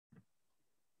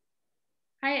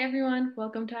Hi, everyone.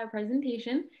 Welcome to our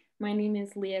presentation. My name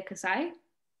is Leah Kasai,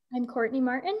 I'm Courtney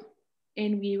Martin.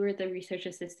 and we were the research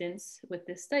assistants with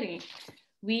this study.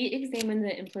 We examined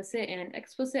the implicit and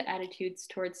explicit attitudes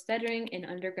towards stuttering in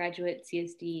undergraduate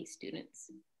CSD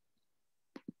students.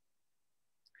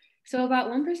 So about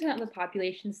 1% of the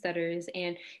population stutters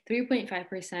and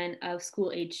 3.5% of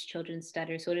school-aged children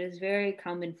stutter. So it is very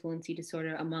common fluency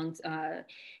disorder amongst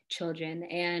children.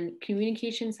 And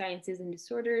communication sciences and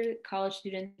disorder college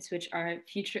students, which are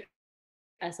future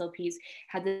SLPs,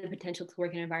 have the potential to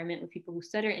work in an environment with people who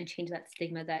stutter and change that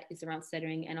stigma that is around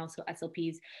stuttering. And also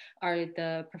SLPs are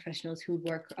the professionals who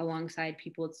work alongside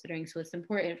people with stuttering. So it's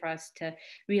important for us to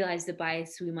realize the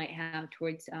bias we might have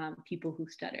towards people who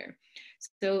stutter.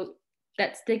 So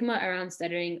that stigma around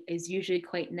stuttering is usually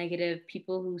quite negative.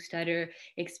 People who stutter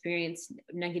experience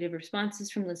negative responses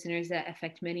from listeners that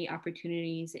affect many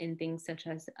opportunities in things such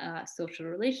as social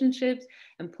relationships,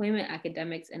 employment,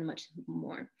 academics, and much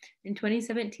more. In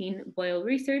 2017, Boyle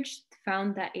research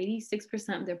found that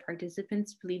 86% of their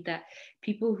participants believed that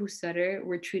people who stutter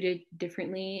were treated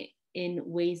differently in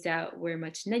ways that were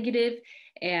much negative,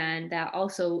 and that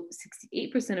also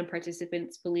 68% of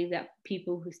participants believe that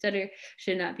people who stutter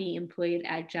should not be employed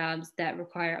at jobs that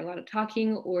require a lot of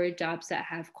talking or jobs that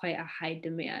have quite a high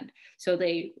demand. So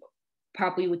they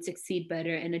probably would succeed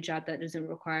better in a job that doesn't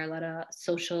require a lot of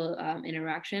social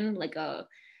interaction, like a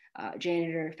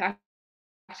janitor,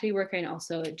 factory worker, and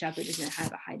also a job that doesn't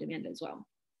have a high demand as well.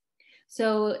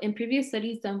 So in previous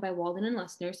studies done by Walden and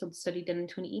Lessner, so the study done in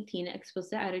 2018,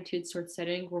 explicit attitudes towards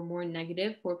stuttering were more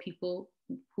negative for people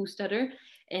who stutter.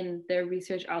 And their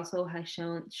research also has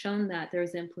shown that there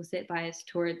is an implicit bias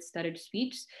towards stuttered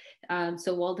speech.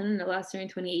 So Walden and Lessner in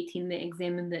 2018, they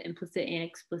examined the implicit and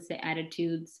explicit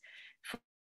attitudes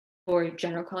for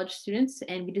general college students.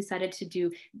 And we decided to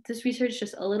do this research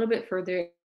just a little bit further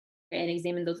and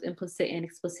examine those implicit and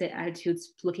explicit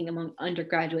attitudes looking among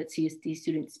undergraduate CSD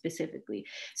students specifically.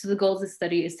 So the goal of the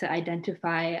study is to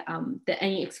identify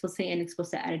any explicit and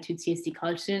explicit attitudes CSD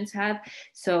college students have.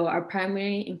 So our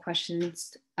primary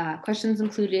questions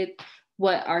included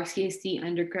what are CSD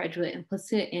undergraduate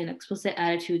implicit and explicit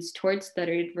attitudes towards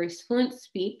stuttered versus fluent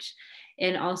speech.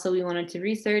 And also we wanted to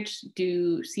research,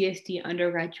 do CSD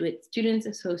undergraduate students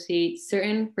associate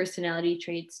certain personality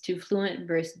traits to fluent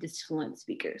versus disfluent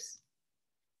speakers?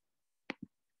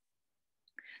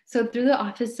 So through the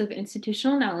Office of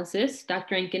Institutional Analysis,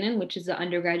 Dr. Ankinen, which is the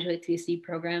undergraduate CSD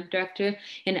program director,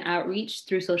 and outreach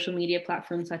through social media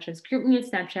platforms such as GroupMe and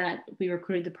Snapchat, we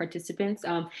recruited the participants.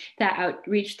 That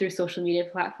outreach through social media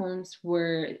platforms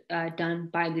were done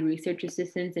by the research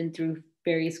assistants and through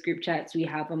various group chats we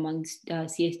have amongst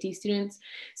CSD students.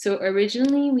 So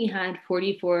originally we had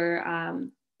 44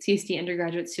 CSD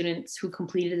undergraduate students who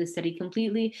completed the study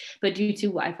completely, but due to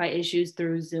Wi-Fi issues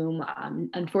through Zoom,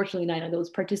 unfortunately, 9 of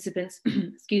those participants,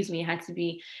 excuse me, had to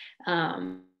be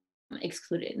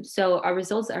excluded. So our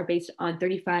results are based on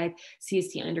 35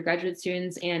 CSD undergraduate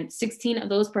students, and 16 of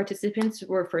those participants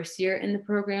were first year in the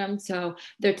program. So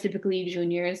they're typically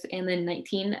juniors, and then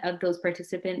 19 of those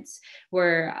participants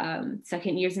were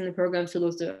second years in the program. So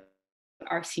those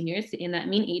are seniors, and that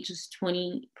mean age is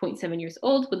 20.7 years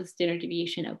old with a standard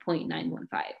deviation of 0.915.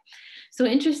 So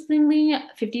interestingly,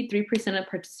 53% of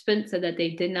participants said that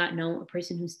they did not know a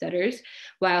person who stutters,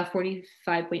 while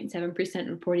 45.7%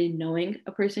 reported knowing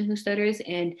a person who stutters,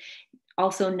 and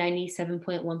also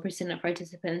 97.1% of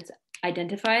participants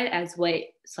identified as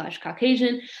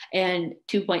white/Caucasian, and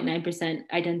 2.9%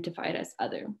 identified as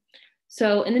other.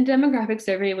 So in the demographic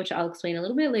survey, which I'll explain a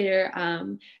little bit later,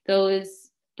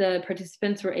 the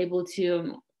participants were able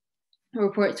to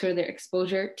report sort of their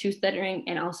exposure to stuttering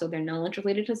and also their knowledge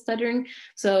related to stuttering.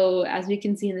 So as we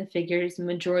can see in the figures, the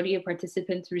majority of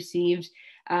participants received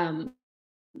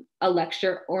a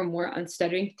lecture or more on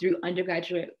stuttering through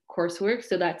undergraduate coursework.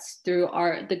 So that's through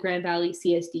the Grand Valley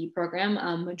CSD program.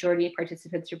 Majority of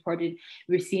participants reported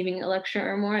receiving a lecture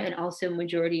or more, and also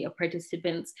majority of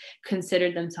participants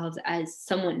considered themselves as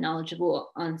somewhat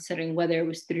knowledgeable on stuttering, whether it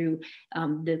was through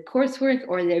the coursework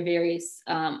or their various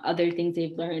other things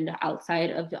they've learned outside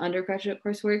of the undergraduate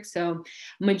coursework. So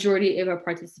majority of our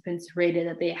participants rated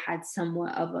that they had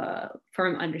somewhat of a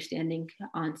firm understanding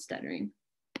on stuttering.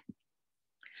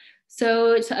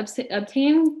 So to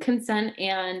obtain consent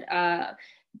and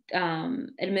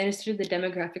administer the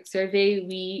demographic survey,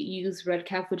 we use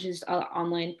REDCap, which is an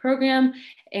online program.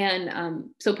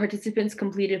 And so participants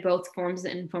completed both forms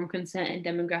of informed consent and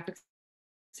demographic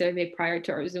survey prior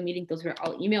to our Zoom meeting. Those were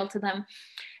all emailed to them.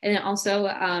 And then also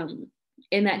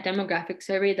in that demographic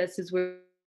survey, this is where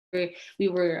we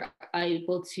were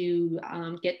able to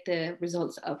get the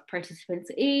results of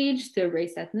participants' age, their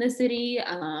race, ethnicity,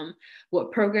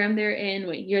 what program they're in,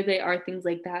 what year they are, things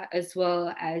like that, as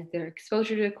well as their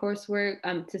exposure to coursework,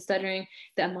 to stuttering,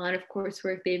 the amount of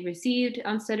coursework they've received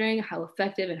on stuttering, how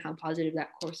effective and how positive that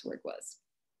coursework was.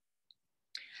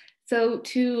 So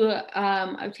to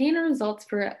obtain our results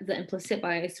for the implicit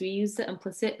bias, we use the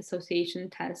implicit association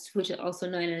test, which is also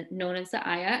known as the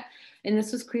IAT. And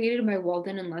this was created by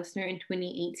Walden and Lessner in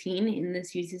 2018, and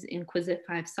this uses Implicit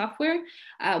 5 software.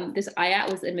 This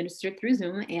IAT was administered through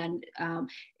Zoom, and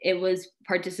it was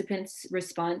participants'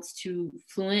 response to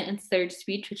fluent and stuttered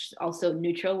speech, which is also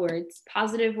neutral words,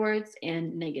 positive words,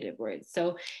 and negative words.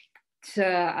 So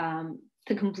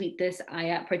to complete this,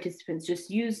 IAT participants just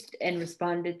used and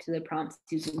responded to the prompts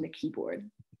using the keyboard.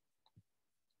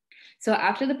 So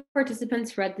after the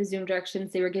participants read the Zoom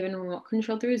directions, they were given remote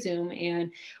control through Zoom.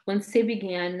 And once they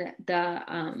began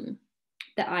the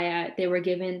IAT, they were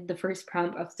given the first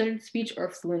prompt of stuttered speech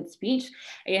or fluent speech.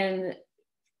 And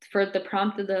for the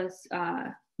prompt of the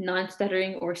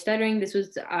non-stuttering or stuttering, this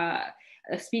was a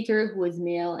speaker who was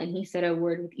male, and he said a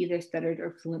word with either stuttered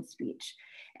or fluent speech.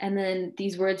 And then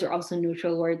these words are also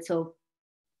neutral words. So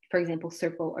for example,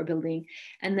 circle or building.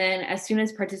 And then as soon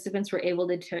as participants were able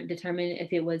to determine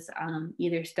if it was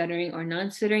either stuttering or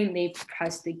non-stuttering, they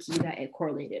pressed the key that it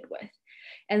correlated with.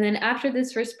 And then after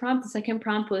this first prompt, the second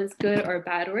prompt was good or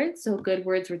bad words. So good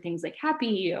words were things like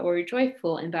happy or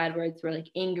joyful, and bad words were like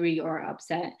angry or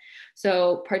upset.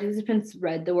 So participants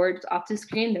read the words off the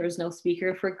screen. There was no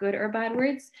speaker for good or bad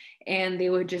words, and they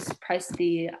would just press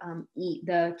the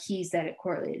keys that it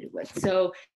correlated with.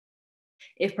 So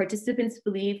if participants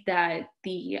believed that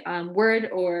the word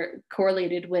or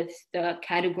correlated with the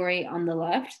category on the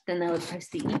left, then they would press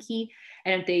the E key.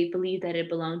 And if they believed that it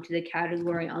belonged to the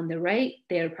category on the right,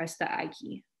 they would press the I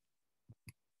key.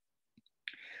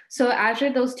 So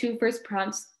after those two first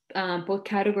prompts, both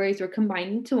categories were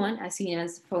combined into one, as seen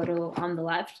as the photo on the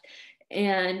left.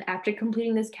 And after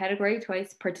completing this category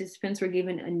twice, participants were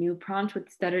given a new prompt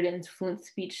with stuttered and fluent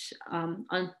speech on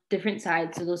different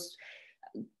sides. So those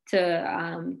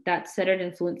that stuttered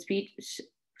and fluent speech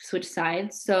switch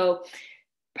sides. So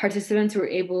participants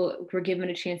were given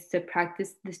a chance to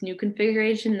practice this new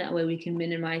configuration. That way we can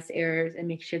minimize errors and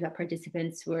make sure that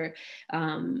participants felt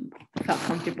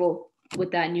comfortable with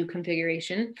that new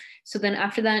configuration. So then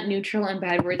after that, neutral and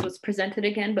bad words was presented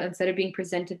again, but instead of being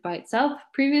presented by itself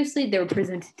previously, they were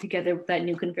presented together with that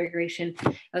new configuration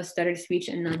of stuttered speech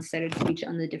and non-stuttered speech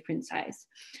on the different sides.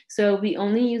 So we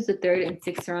only use the third and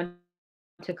sixth round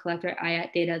to collect our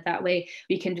IAT data. That way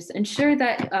we can just ensure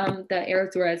that the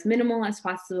errors were as minimal as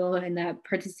possible and that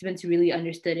participants really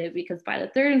understood it, because by the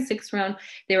third and sixth round,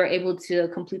 they were able to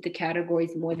complete the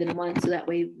categories more than once. So that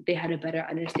way they had a better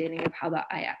understanding of how the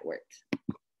IAT worked.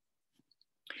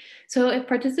 So if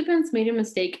participants made a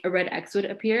mistake, a red X would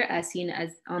appear as seen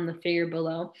as on the figure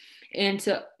below. And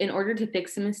so in order to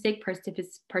fix the mistake,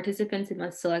 participants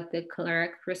must select the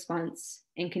correct response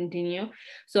and continue.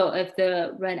 So if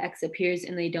the red X appears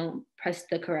and they don't press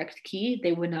the correct key,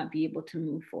 they would not be able to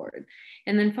move forward.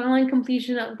 And then following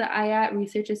completion of the IAT,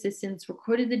 research assistants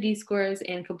recorded the D-scores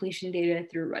and completion data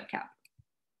through REDCap.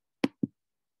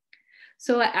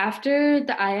 So after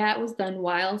the IAT was done,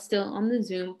 while still on the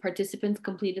Zoom, participants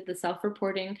completed the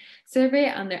self-reporting survey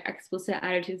on their explicit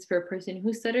attitudes for a person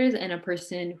who stutters and a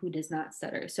person who does not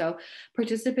stutter. So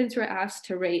participants were asked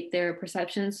to rate their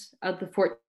perceptions of the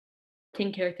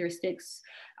 14 characteristics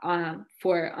on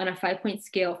a 5-point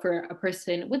scale for a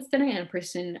person with stuttering and a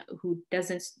person who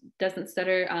doesn't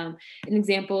stutter. An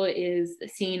example is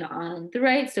seen on the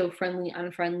right, so friendly,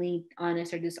 unfriendly,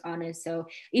 honest, or dishonest. So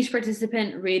each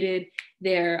participant rated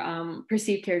their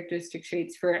perceived characteristic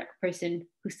traits for a person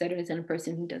who stutters and a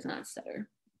person who does not stutter.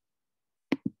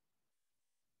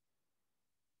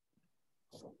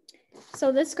 So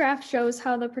this graph shows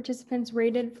how the participants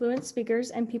rated fluent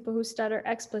speakers and people who stutter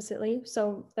explicitly,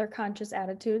 so their conscious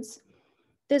attitudes.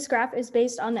 This graph is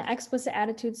based on the explicit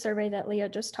attitude survey that Leah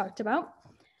just talked about.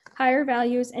 Higher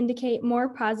values indicate more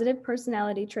positive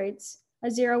personality traits.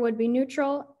 A 0 would be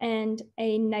neutral, and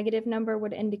a negative number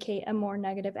would indicate a more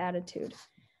negative attitude.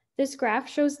 This graph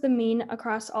shows the mean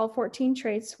across all 14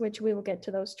 traits, which we will get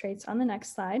to those traits on the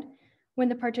next slide, when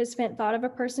the participant thought of a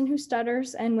person who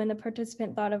stutters and when the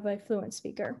participant thought of a fluent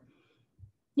speaker.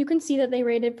 You can see that they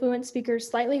rated fluent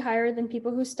speakers slightly higher than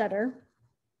people who stutter.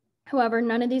 However,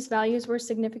 none of these values were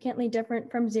significantly different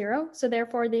from 0, so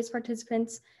therefore these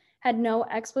participants had no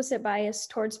explicit bias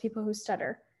towards people who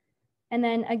stutter. And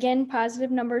then again,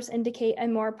 positive numbers indicate a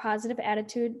more positive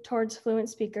attitude towards fluent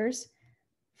speakers.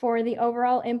 For the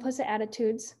overall implicit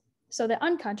attitudes, So the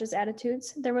unconscious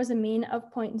attitudes, there was a mean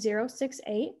of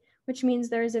 0.068, which means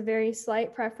there is a very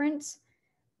slight preference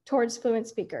towards fluent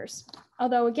speakers.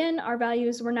 Although again, our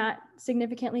values were not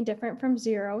significantly different from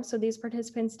 0, so these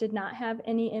participants did not have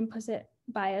any implicit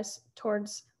bias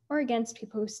towards or against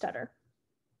people who stutter.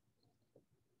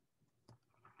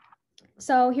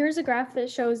 So here's a graph that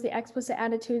shows the explicit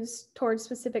attitudes towards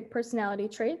specific personality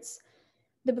traits.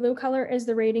 The blue color is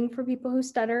the rating for people who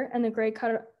stutter, and the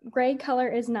gray color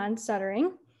is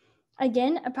non-stuttering.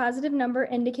 Again, a positive number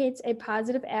indicates a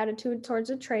positive attitude towards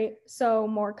a trait, so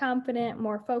more confident,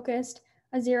 more focused.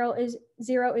 A zero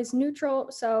is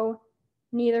neutral, so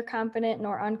neither confident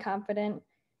nor unconfident.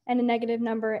 And a negative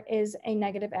number is a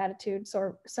negative attitude,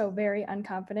 so very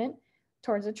unconfident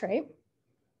towards a trait.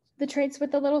 The traits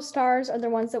with the little stars are the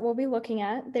ones that we'll be looking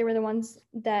at. They were the ones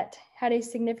that had a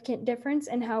significant difference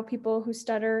in how people who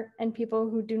stutter and people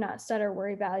who do not stutter were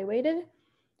evaluated.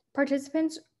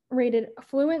 Participants rated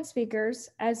fluent speakers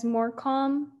as more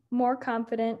calm, more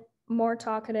confident, more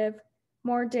talkative,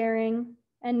 more daring,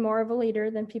 and more of a leader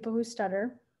than people who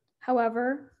stutter.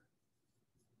 However,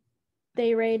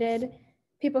 they rated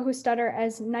people who stutter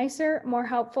as nicer, more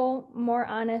helpful, more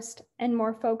honest, and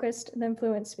more focused than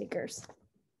fluent speakers.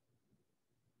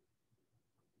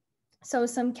 So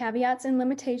some caveats and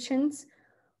limitations.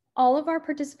 All of our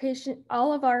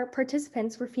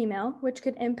participants were female, which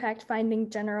could impact finding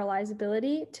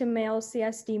generalizability to male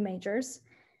CSD majors.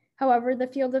 However, the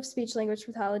field of speech-language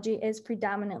pathology is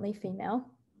predominantly female.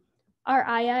 Our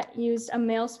IAT used a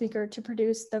male speaker to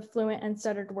produce the fluent and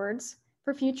stuttered words.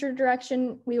 For future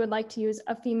direction, we would like to use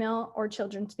a female or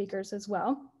children speakers as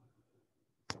well.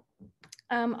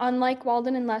 Unlike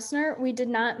Walden and Lessner, we did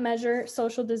not measure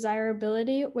social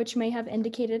desirability, which may have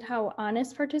indicated how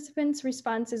honest participants'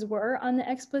 responses were on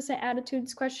the explicit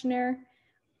attitudes questionnaire.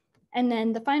 And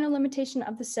then the final limitation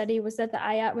of the study was that the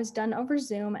IAT was done over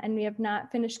Zoom, and we have not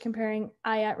finished comparing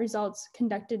IAT results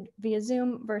conducted via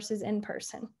Zoom versus in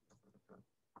person.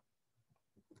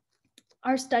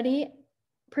 Our study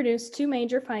produced two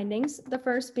major findings, the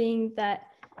first being that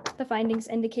the findings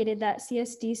indicated that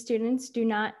CSD students do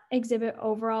not exhibit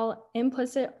overall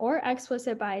implicit or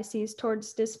explicit biases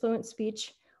towards disfluent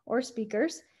speech or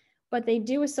speakers, but they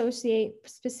do associate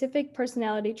specific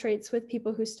personality traits with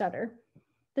people who stutter.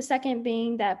 The second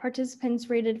being that participants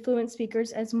rated fluent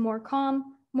speakers as more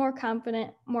calm, more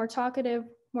confident, more talkative,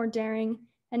 more daring,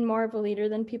 and more of a leader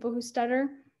than people who stutter.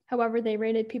 However, they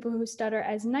rated people who stutter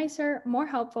as nicer, more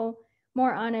helpful,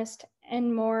 more honest,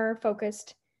 and more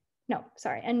focused.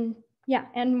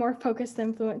 And more focused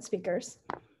than fluent speakers.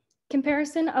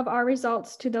 Comparison of our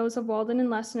results to those of Walden and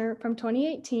Lessner from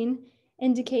 2018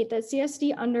 indicate that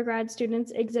CSD undergrad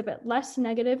students exhibit less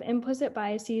negative implicit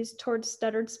biases towards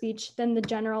stuttered speech than the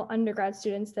general undergrad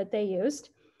students that they used.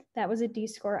 That was a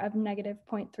D-score of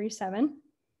 -0.37.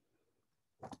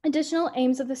 Additional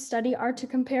aims of the study are to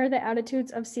compare the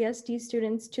attitudes of CSD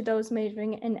students to those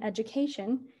majoring in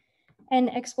education and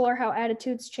explore how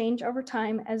attitudes change over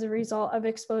time as a result of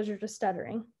exposure to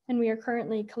stuttering. And we are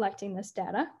currently collecting this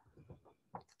data.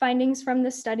 Findings from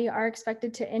this study are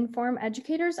expected to inform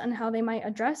educators on how they might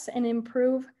address and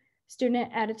improve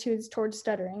student attitudes towards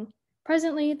stuttering.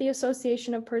 Presently, the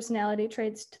association of personality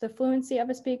traits to the fluency of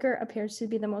a speaker appears to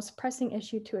be the most pressing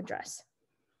issue to address.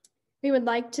 We would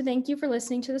like to thank you for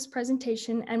listening to this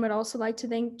presentation and would also like to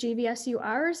thank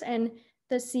GVSU-Ours and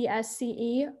the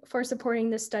CSCE for supporting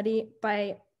this study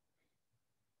by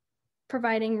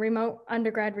providing remote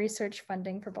undergrad research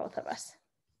funding for both of us.